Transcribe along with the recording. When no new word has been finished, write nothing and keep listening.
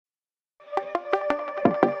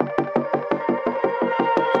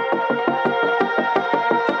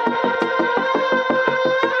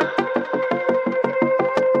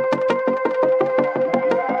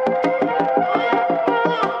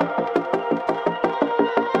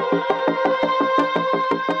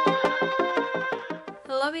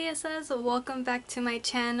BSS, welcome back to my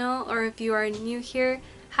channel, or if you are new here,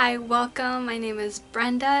 hi, welcome. My name is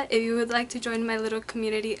Brenda. If you would like to join my little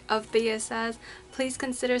community of BSS, please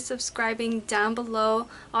consider subscribing down below.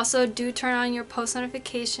 Also, do turn on your post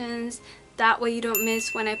notifications, that way you don't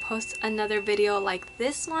miss when I post another video like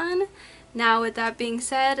this one. Now with that being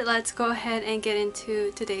said, let's go ahead and get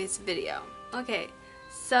into today's video. Okay,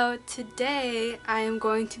 so today I am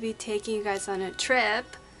going to be taking you guys on a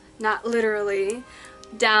trip, not literally,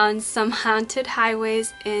 down some haunted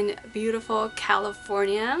highways in beautiful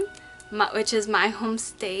California, which is my home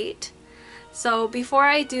state. So before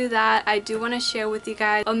I do that, I do want to share with you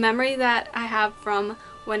guys a memory that I have from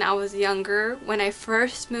when I was younger. When I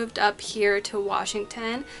first moved up here to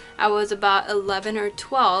Washington, I was about 11 or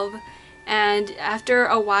 12, and after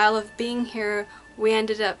a while of being here, we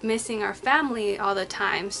ended up missing our family all the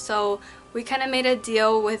time. So we kind of made a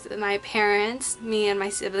deal with my parents, me and my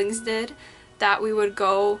siblings did, that we would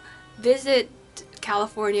go visit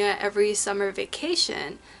California every summer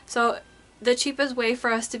vacation. So the cheapest way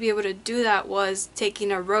for us to be able to do that was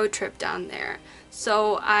taking a road trip down there.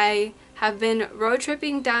 So I have been road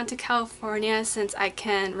tripping down to California since I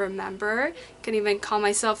can remember. You can even call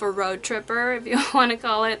myself a road tripper if you want to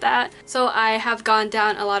call it that. So I have gone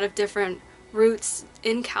down a lot of different routes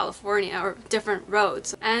in California, or different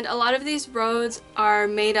roads, and a lot of these roads are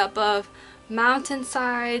made up of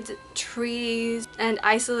mountainsides, trees, and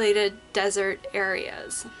isolated desert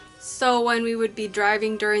areas. So when we would be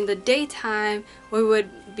driving during the daytime, we would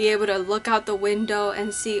be able to look out the window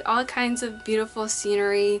and see all kinds of beautiful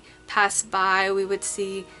scenery pass by. We would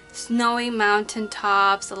see snowy mountain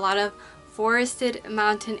tops, a lot of forested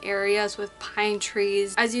mountain areas with pine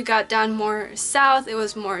trees. As you got down more south, it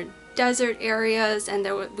was more desert areas, and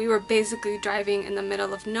we were basically driving in the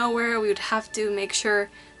middle of nowhere. We would have to make sure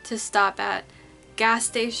to stop at gas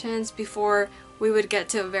stations before we would get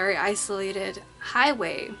to a very isolated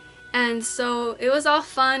highway. And so it was all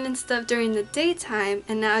fun and stuff during the daytime,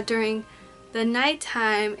 and now during the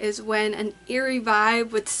nighttime is when an eerie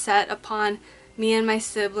vibe would set upon me and my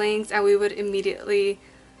siblings, and we would immediately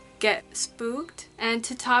get spooked. And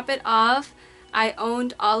to top it off, I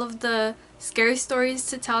owned all of the Scary Stories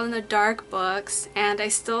to Tell in the Dark books, and I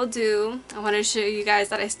still do. I want to show you guys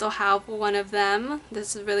that I still have one of them.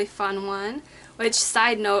 This is a really fun one. Which,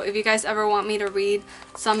 side note, if you guys ever want me to read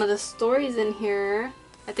some of the stories in here,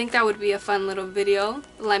 I think that would be a fun little video.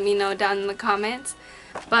 Let me know down in the comments.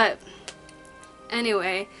 But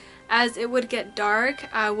anyway, as it would get dark,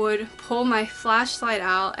 I would pull my flashlight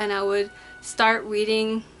out and I would start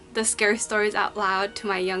reading the scary stories out loud to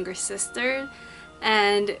my younger sister.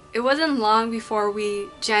 And it wasn't long before we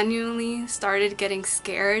genuinely started getting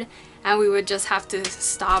scared, and we would just have to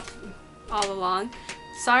stop all along.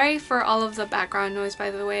 Sorry for all of the background noise,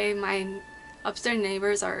 by the way. My upstairs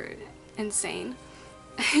neighbors are insane.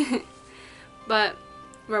 But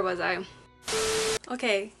where was I?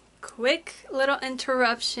 Okay, quick little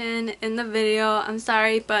interruption in the video. I'm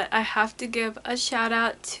sorry, but I have to give a shout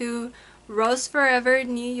out to Rose Forever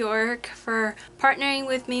New York for partnering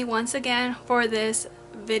with me once again for this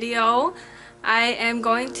video. I am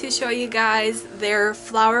going to show you guys their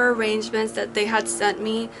flower arrangements that they had sent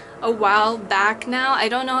me a while back now. I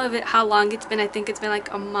don't know how long it's been. I think it's been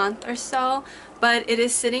like a month or so, but it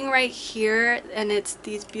is sitting right here, and it's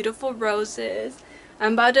these beautiful roses.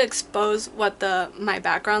 I'm about to expose what my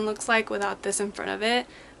background looks like without this in front of it.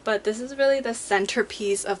 But this is really the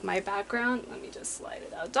centerpiece of my background. Let me just slide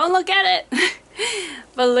it out. Don't look at it!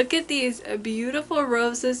 But look at these beautiful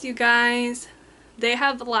roses, you guys. They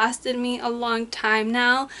have lasted me a long time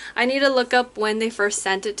now. I need to look up when they first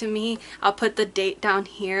sent it to me. I'll put the date down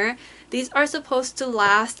here. These are supposed to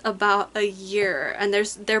last about a year, and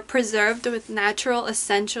they're preserved with natural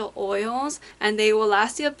essential oils, and they will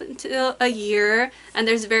last you up until a year. And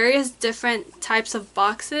there's various different types of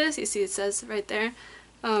boxes. You see it says right there.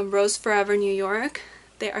 Rose Forever New York.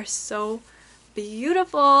 They are so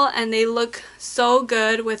beautiful, and they look so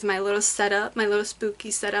good with my little setup, my little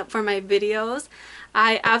spooky setup for my videos.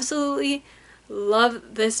 I absolutely love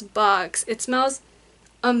this box. It smells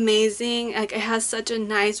amazing. Like, it has such a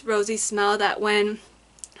nice rosy smell that when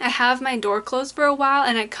I have my door closed for a while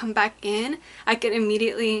and I come back in, I can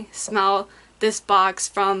immediately smell this box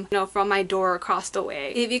from my door across the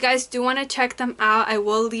way. If you guys do want to check them out, I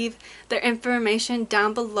will leave their information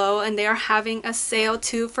down below, and they are having a sale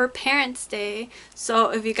too for Parents' Day.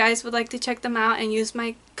 So if you guys would like to check them out and use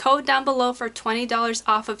my code down below for $20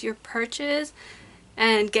 off of your purchase,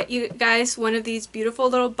 and get you guys one of these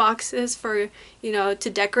beautiful little boxes for, to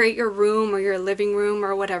decorate your room or your living room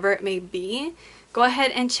or whatever it may be, go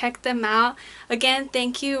ahead and check them out. Again,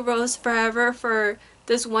 thank you Rose Forever for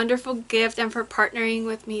this wonderful gift and for partnering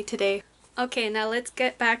with me today. Okay, now let's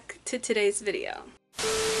get back to today's video.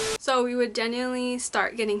 So we would genuinely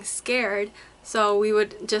start getting scared, so we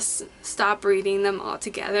would just stop reading them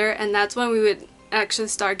altogether, and that's when we would actually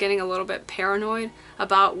start getting a little bit paranoid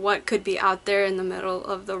about what could be out there in the middle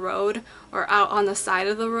of the road or out on the side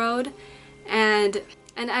of the road. And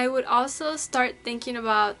I would also start thinking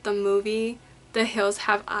about the movie The Hills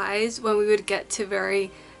Have Eyes when we would get to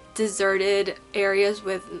very deserted areas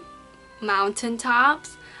with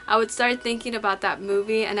mountaintops. I would start thinking about that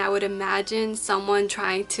movie, and I would imagine someone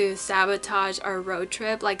trying to sabotage our road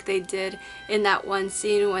trip like they did in that one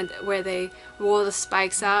scene where they roll the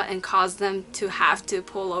spikes out and cause them to have to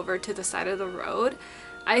pull over to the side of the road.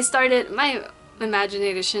 My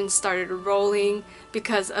imagination started rolling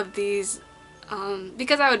because of these,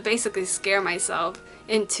 because I would basically scare myself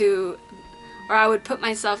into, or I would put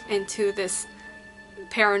myself into this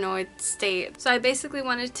paranoid state. So I basically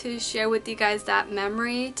wanted to share with you guys that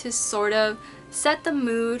memory to sort of set the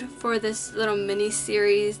mood for this little mini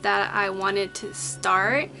series that I wanted to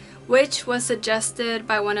start, which was suggested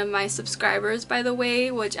by one of my subscribers, by the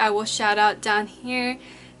way, which I will shout out down here.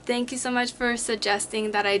 Thank you so much for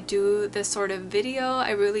suggesting that I do this sort of video.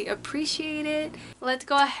 I really appreciate it. Let's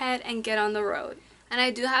go ahead and get on the road. And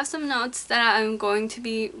I do have some notes that I'm going to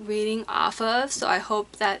be reading off of, so I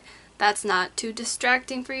hope that that's not too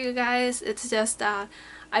distracting for you guys. It's just that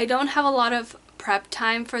I don't have a lot of prep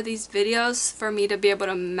time for these videos for me to be able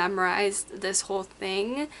to memorize this whole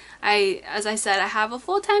thing. As I said, I have a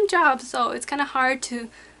full-time job, so it's kind of hard to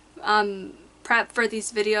prep for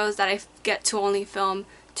these videos that I get to only film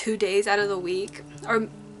 2 days out of the week, or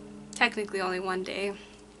technically only 1 day.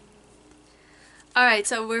 Alright,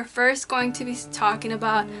 so we're first going to be talking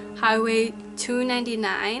about Highway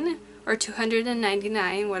 299 or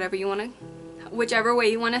 299, whatever you want to, whichever way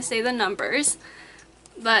you want to say the numbers.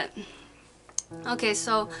 But okay,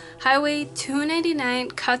 so Highway 299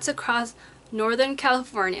 cuts across Northern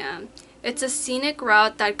California. It's a scenic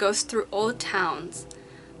route that goes through old towns.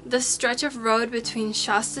 The stretch of road between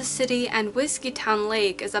Shasta City and Whiskeytown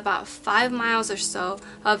Lake is about 5 miles or so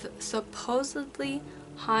of supposedly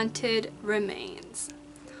haunted remains.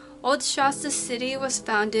 Old Shasta City was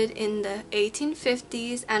founded in the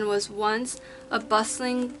 1850s and was once a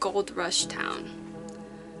bustling gold rush town.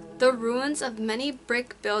 The ruins of many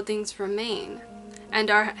brick buildings remain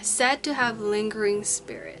and are said to have lingering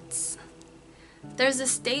spirits. There's a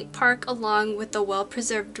state park along with the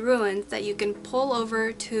well-preserved ruins that you can pull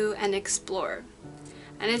over to and explore.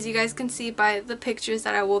 And as you guys can see by the pictures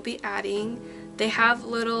that I will be adding, they have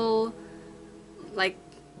little like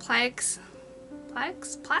plaques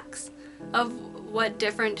of what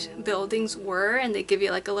different buildings were, and they give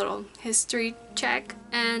you like a little history check.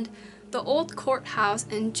 And the old courthouse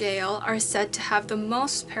and jail are said to have the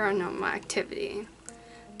most paranormal activity.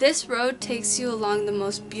 This road takes you along the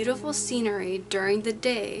most beautiful scenery during the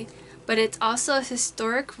day, but it's also a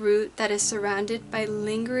historic route that is surrounded by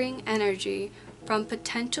lingering energy from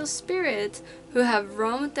potential spirits who have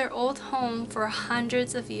roamed their old home for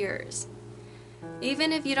hundreds of years.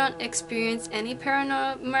 Even if you don't experience any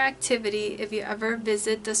paranormal activity if you ever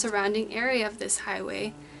visit the surrounding area of this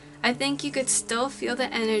highway, I think you could still feel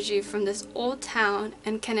the energy from this old town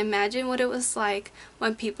and can imagine what it was like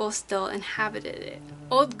when people still inhabited it.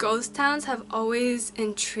 Old ghost towns have always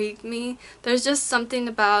intrigued me. There's just something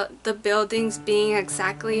about the buildings being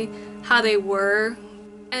exactly how they were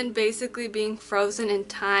and basically being frozen in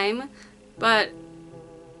time, but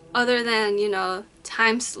other than, you know,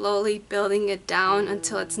 time slowly building it down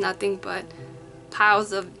until it's nothing but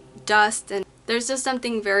piles of dust, and there's just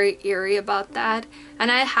something very eerie about that.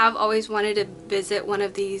 And I have always wanted to visit one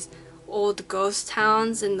of these old ghost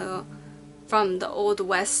towns from the old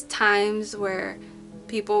west times, where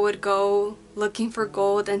people would go looking for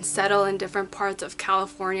gold and settle in different parts of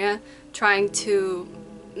California trying to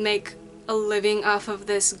make a living off of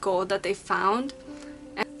this gold that they found.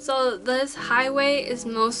 So this highway is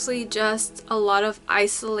mostly just a lot of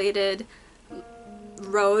isolated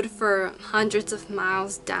road for hundreds of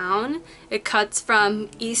miles down. It cuts from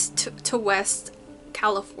east to west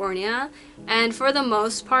California, and for the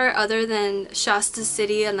most part, other than Shasta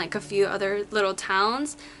City and like a few other little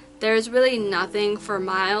towns, there's really nothing for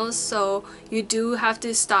miles. So you do have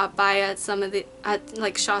to stop by at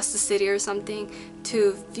like Shasta City or something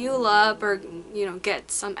to fuel up, or you know,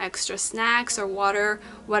 get some extra snacks or water,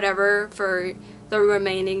 whatever, for the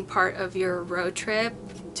remaining part of your road trip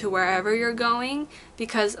to wherever you're going,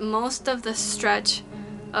 because most of the stretch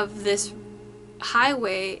of this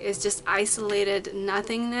highway is just isolated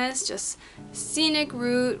nothingness, just scenic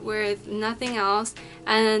route with nothing else.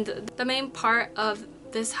 And the main part of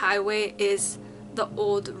this highway is the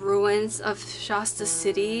old ruins of Shasta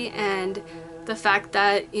City, and the fact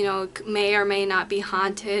that, you know, may or may not be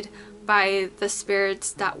haunted by the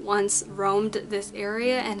spirits that once roamed this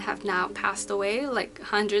area and have now passed away like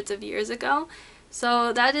hundreds of years ago.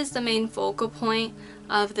 So that is the main focal point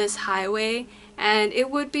of this highway, and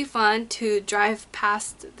it would be fun to drive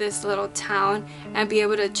past this little town and be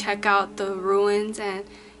able to check out the ruins and,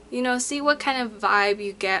 you know, see what kind of vibe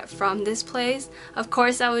you get from this place. Of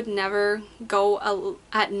course, I would never go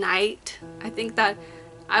at night. I think that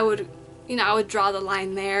I would, you know, I would draw the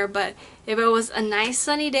line there, but if it was a nice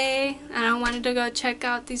sunny day and I wanted to go check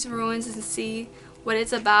out these ruins and see what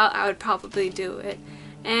it's about, I would probably do it.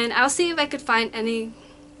 And I'll see if I could find any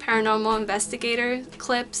paranormal investigator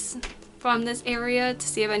clips from this area to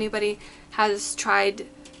see if anybody has tried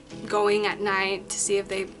going at night to see if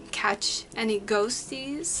they catch any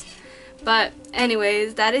ghosties. But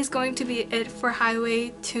anyways, that is going to be it for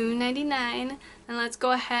Highway 299, and let's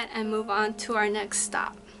go ahead and move on to our next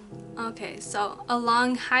stop. Okay, so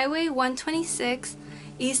along Highway 126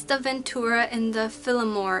 east of Ventura in the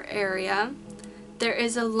Fillmore area, there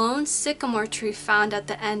is a lone sycamore tree found at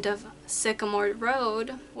the end of Sycamore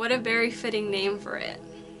Road. What a very fitting name for it,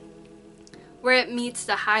 where it meets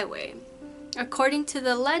the highway. According to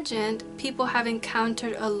the legend, people have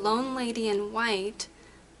encountered a lone lady in white,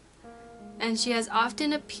 and she has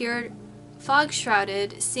often appeared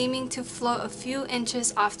fog-shrouded, seeming to float a few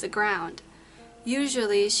inches off the ground.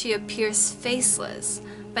 Usually she appears faceless,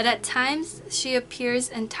 but at times she appears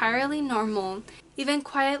entirely normal, even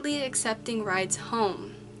quietly accepting rides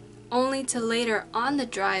home, only to later on the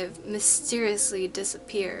drive mysteriously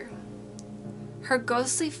disappear. Her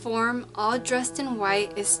ghostly form, all dressed in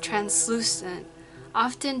white, is translucent,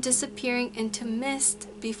 often disappearing into mist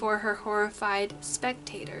before her horrified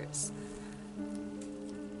spectators.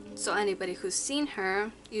 So anybody who's seen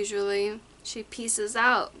her, usually she pieces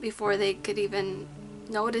out before they could even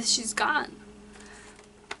notice she's gone.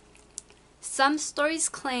 Some stories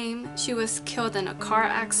claim she was killed in a car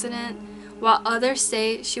accident, while others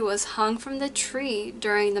say she was hung from the tree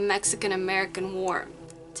during the Mexican-American War.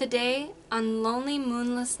 Today, on lonely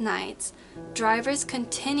moonless nights, drivers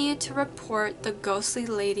continue to report the ghostly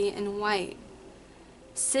lady in white,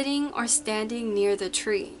 sitting or standing near the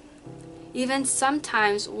tree, even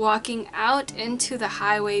sometimes walking out into the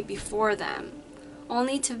highway before them,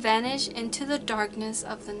 only to vanish into the darkness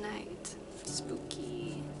of the night.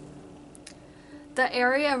 Spooky. The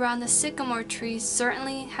area around the sycamore tree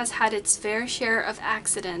certainly has had its fair share of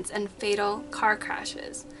accidents and fatal car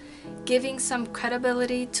crashes, giving some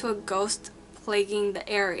credibility to a ghost plaguing the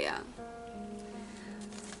area.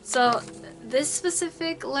 So this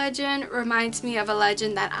specific legend reminds me of a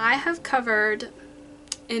legend that I have covered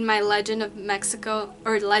in my Legend of Mexico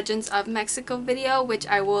or Legends of Mexico video, which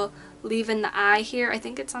I will leave in the eye here. I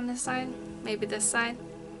think it's on this side, maybe this side.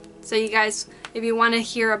 So you guys, if you want to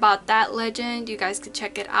hear about that legend, you guys could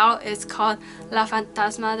check it out. It's called La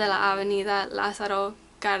Fantasma de la Avenida Lázaro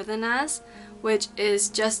Cárdenas, which is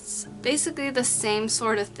just basically the same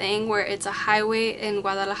sort of thing, where it's a highway in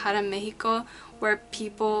Guadalajara, Mexico, where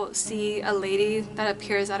people see a lady that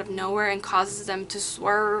appears out of nowhere and causes them to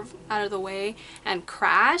swerve out of the way and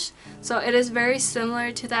crash. So it is very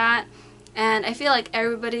similar to that, and I feel like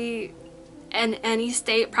everybody in any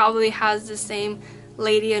state probably has the same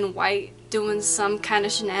lady in white doing some kind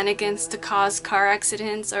of shenanigans to cause car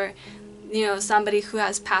accidents, or, you know, somebody who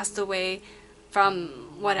has passed away from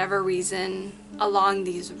whatever reason along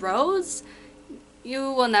these roads.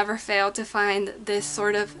 You will never fail to find this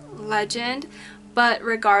sort of legend, but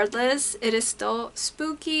regardless, it is still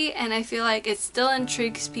spooky, and I feel like it still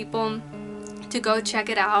intrigues people to go check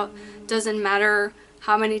it out. Doesn't matter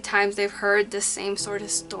how many times they've heard the same sort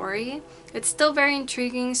of story. It's still very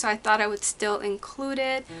intriguing, so I thought I would still include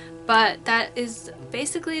it. But that is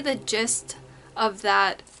basically the gist of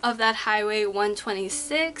that Highway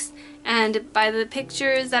 126, and by the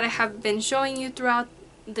pictures that I have been showing you throughout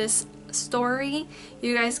this story,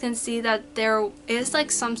 you guys can see that there is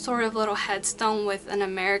like some sort of little headstone with an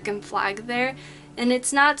American flag there, and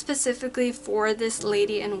it's not specifically for this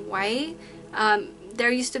lady in white. There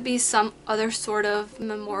used to be some other sort of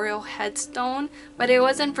memorial headstone, but it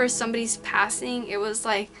wasn't for somebody's passing. It was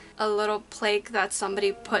like a little plaque that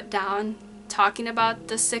somebody put down talking about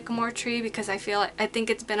the sycamore tree, because I think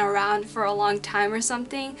it's been around for a long time or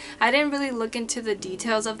something. I didn't really look into the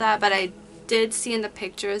details of that, but I did see in the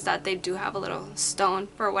pictures that they do have a little stone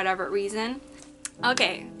for whatever reason.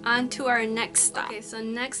 Okay, on to our next stop. Okay, so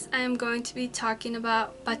next I am going to be talking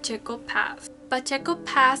about Pacheco Pass. Pacheco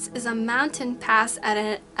Pass is a mountain pass at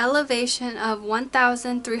an elevation of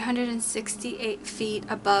 1,368 feet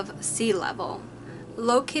above sea level,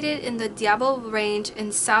 located in the Diablo Range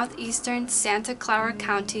in southeastern Santa Clara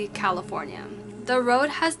County, California. The road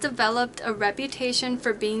has developed a reputation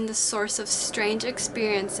for being the source of strange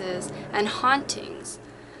experiences and hauntings.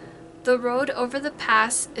 The road over the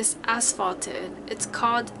pass is asphalted. It's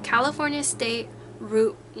called California State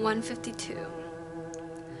Route 152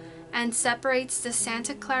 and separates the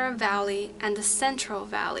Santa Clara Valley and the Central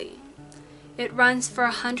Valley. It runs for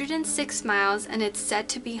 106 miles and it's said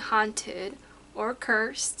to be haunted or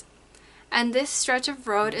cursed, and this stretch of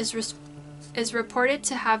road is reported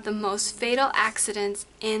to have the most fatal accidents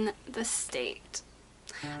in the state.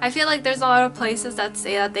 I feel like there's a lot of places that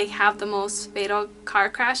say that they have the most fatal car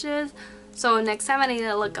crashes, so next time I need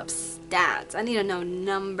to look up stats. I need to know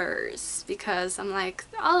numbers, because I'm like,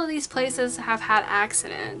 all of these places have had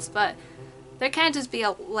accidents, but there can't just be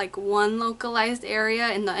like one localized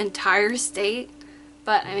area in the entire state.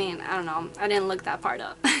 But I mean, I don't know, I didn't look that part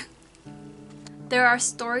up. There are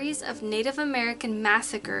stories of Native American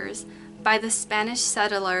massacres by the Spanish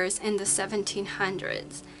settlers in the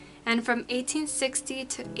 1700s. And from 1860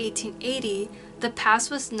 to 1880, the pass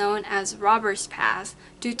was known as Robbers Pass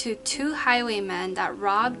due to 2 highwaymen that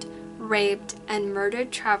robbed, raped, and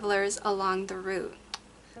murdered travelers along the route.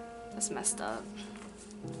 That's messed up.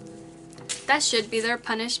 That should be their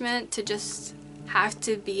punishment, to just have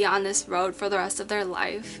to be on this road for the rest of their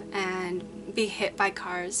life and be hit by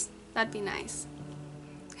cars. That'd be nice.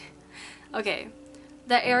 Okay,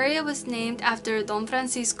 the area was named after Don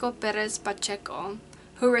Francisco Perez Pacheco,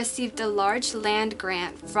 who received a large land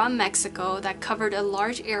grant from Mexico that covered a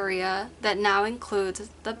large area that now includes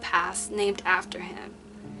the pass named after him.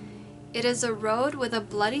 It is a road with a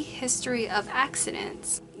bloody history of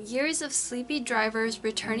accidents, years of sleepy drivers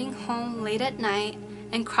returning home late at night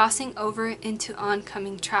and crossing over into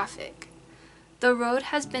oncoming traffic. The road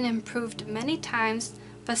has been improved many times,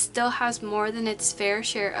 but still has more than its fair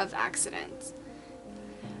share of accidents.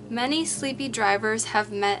 Many sleepy drivers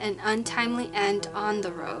have met an untimely end on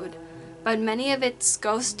the road, but many of its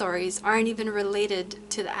ghost stories aren't even related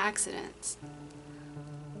to the accidents.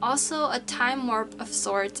 Also, a time warp of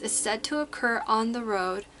sorts is said to occur on the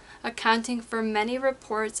road, accounting for many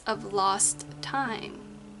reports of lost time,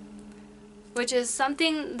 which is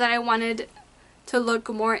something that I wanted to look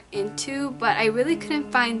more into, but I really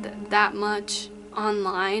couldn't find that much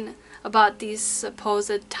online about these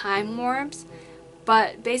supposed time warps.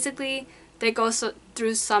 But basically, they go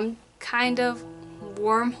through some kind of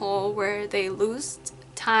wormhole where they lose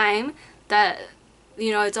time that,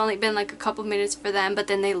 you know, it's only been like a couple minutes for them, but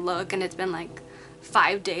then they look and it's been like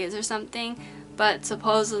 5 days or something. But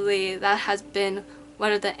supposedly that has been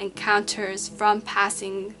one of the encounters from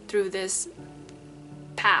passing through this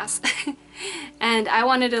pass. And I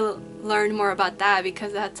wanted to learn more about that,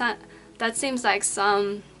 because that seems like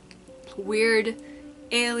some weird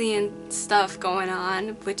alien stuff going on,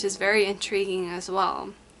 which is very intriguing as well.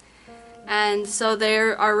 And so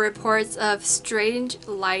there are reports of strange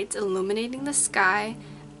lights illuminating the sky,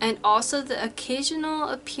 and also the occasional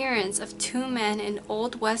appearance of 2 men in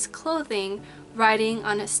Old West clothing riding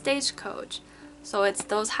on a stagecoach. So it's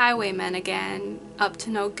those highwaymen again, up to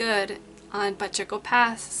no good on Pacheco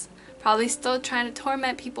Pass, probably still trying to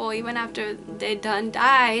torment people even after they done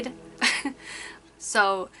died.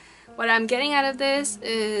 So what I'm getting out of this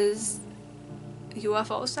is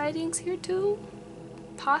UFO sightings here too?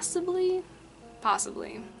 Possibly?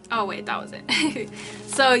 Possibly. Oh wait, that was it.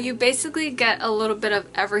 So you basically get a little bit of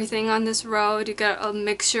everything on this road. You get a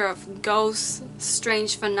mixture of ghosts,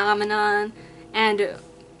 strange phenomenon, and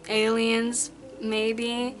aliens,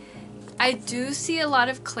 maybe. I do see a lot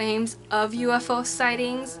of claims of UFO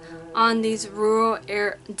sightings on these rural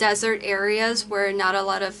desert areas where not a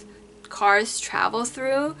lot of cars travel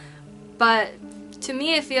through. But to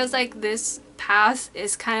me, it feels like this pass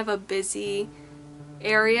is kind of a busy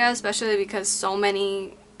area, especially because so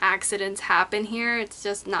many accidents happen here. It's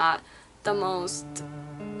just not the most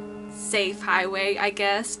safe highway, I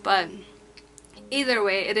guess. But either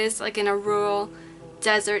way, it is like in a rural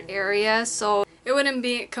desert area, so it wouldn't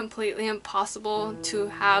be completely impossible to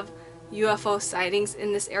have UFO sightings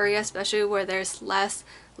in this area, especially where there's less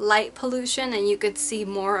light pollution and you could see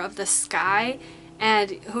more of the sky.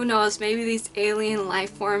 And who knows, maybe these alien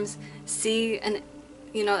life forms see an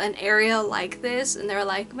area like this and they're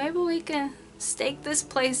like, maybe we can stake this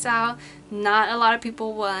place out. Not a lot of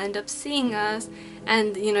people will end up seeing us,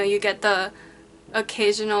 and you get the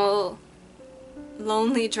occasional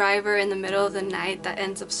lonely driver in the middle of the night that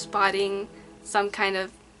ends up spotting some kind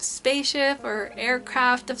of spaceship or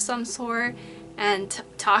aircraft of some sort, and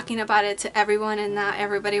talking about it to everyone, and not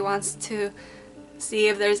everybody wants to see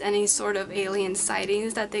if there's any sort of alien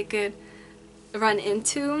sightings that they could run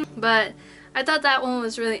into. But I thought that one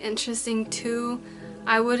was really interesting too.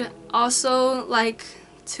 I would also like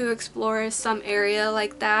to explore some area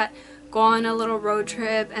like that, go on a little road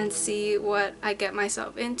trip and see what I get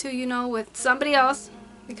myself into, you know, with somebody else,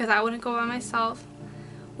 because I wouldn't go by myself.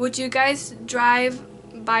 Would you guys drive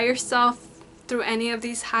by yourself through any of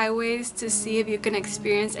these highways to see if you can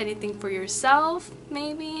experience anything for yourself,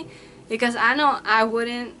 maybe? Because I know I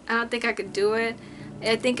wouldn't. I don't think I could do it.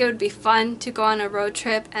 I think it would be fun to go on a road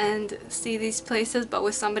trip and see these places, but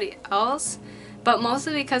with somebody else. But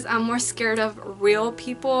mostly because I'm more scared of real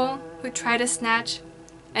people who try to snatch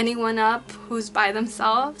anyone up who's by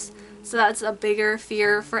themselves. So that's a bigger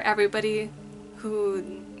fear for everybody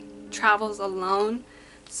who travels alone.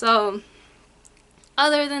 So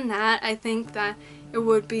other than that, I think that it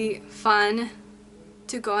would be fun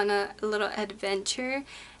to go on a little adventure,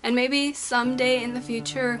 and maybe someday in the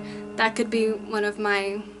future that could be one of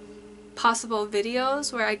my possible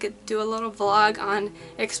videos where I could do a little vlog on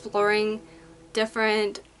exploring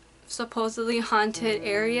different supposedly haunted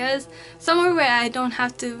areas, somewhere where I don't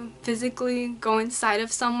have to physically go inside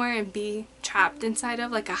of somewhere and be trapped inside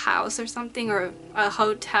of, like a house or something, or a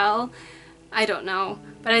hotel. I don't know,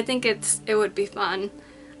 but I think it would be fun.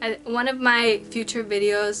 One of my future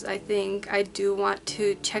videos, I think I do want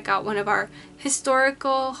to check out one of our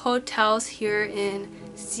historical hotels here in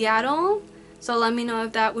Seattle. So let me know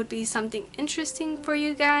if that would be something interesting for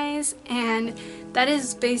you guys. And that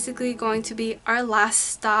is basically going to be our last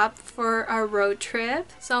stop for our road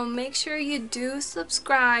trip. So make sure you do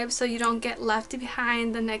subscribe so you don't get left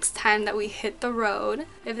behind the next time that we hit the road.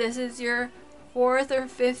 If this is your 4th or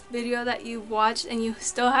 5th video that you've watched and you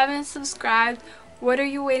still haven't subscribed, what are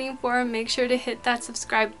you waiting for? Make sure to hit that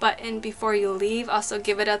subscribe button before you leave. Also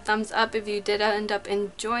give it a thumbs up if you did end up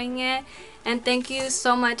enjoying it. And thank you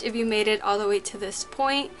so much if you made it all the way to this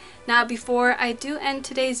point. Now before I do end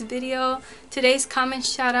today's video, today's comment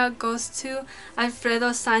shout out goes to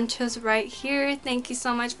Alfredo Sanchez right here. Thank you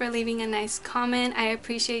so much for leaving a nice comment. I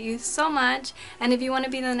appreciate you so much. And if you want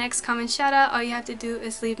to be the next comment shout out, all you have to do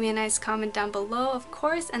is leave me a nice comment down below, of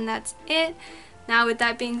course, and that's it. Now with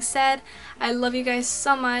that being said, I love you guys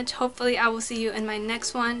so much. Hopefully I will see you in my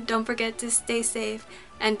next one. Don't forget to stay safe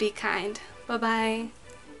and be kind. Bye bye.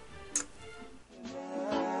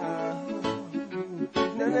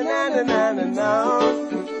 Na na na na na.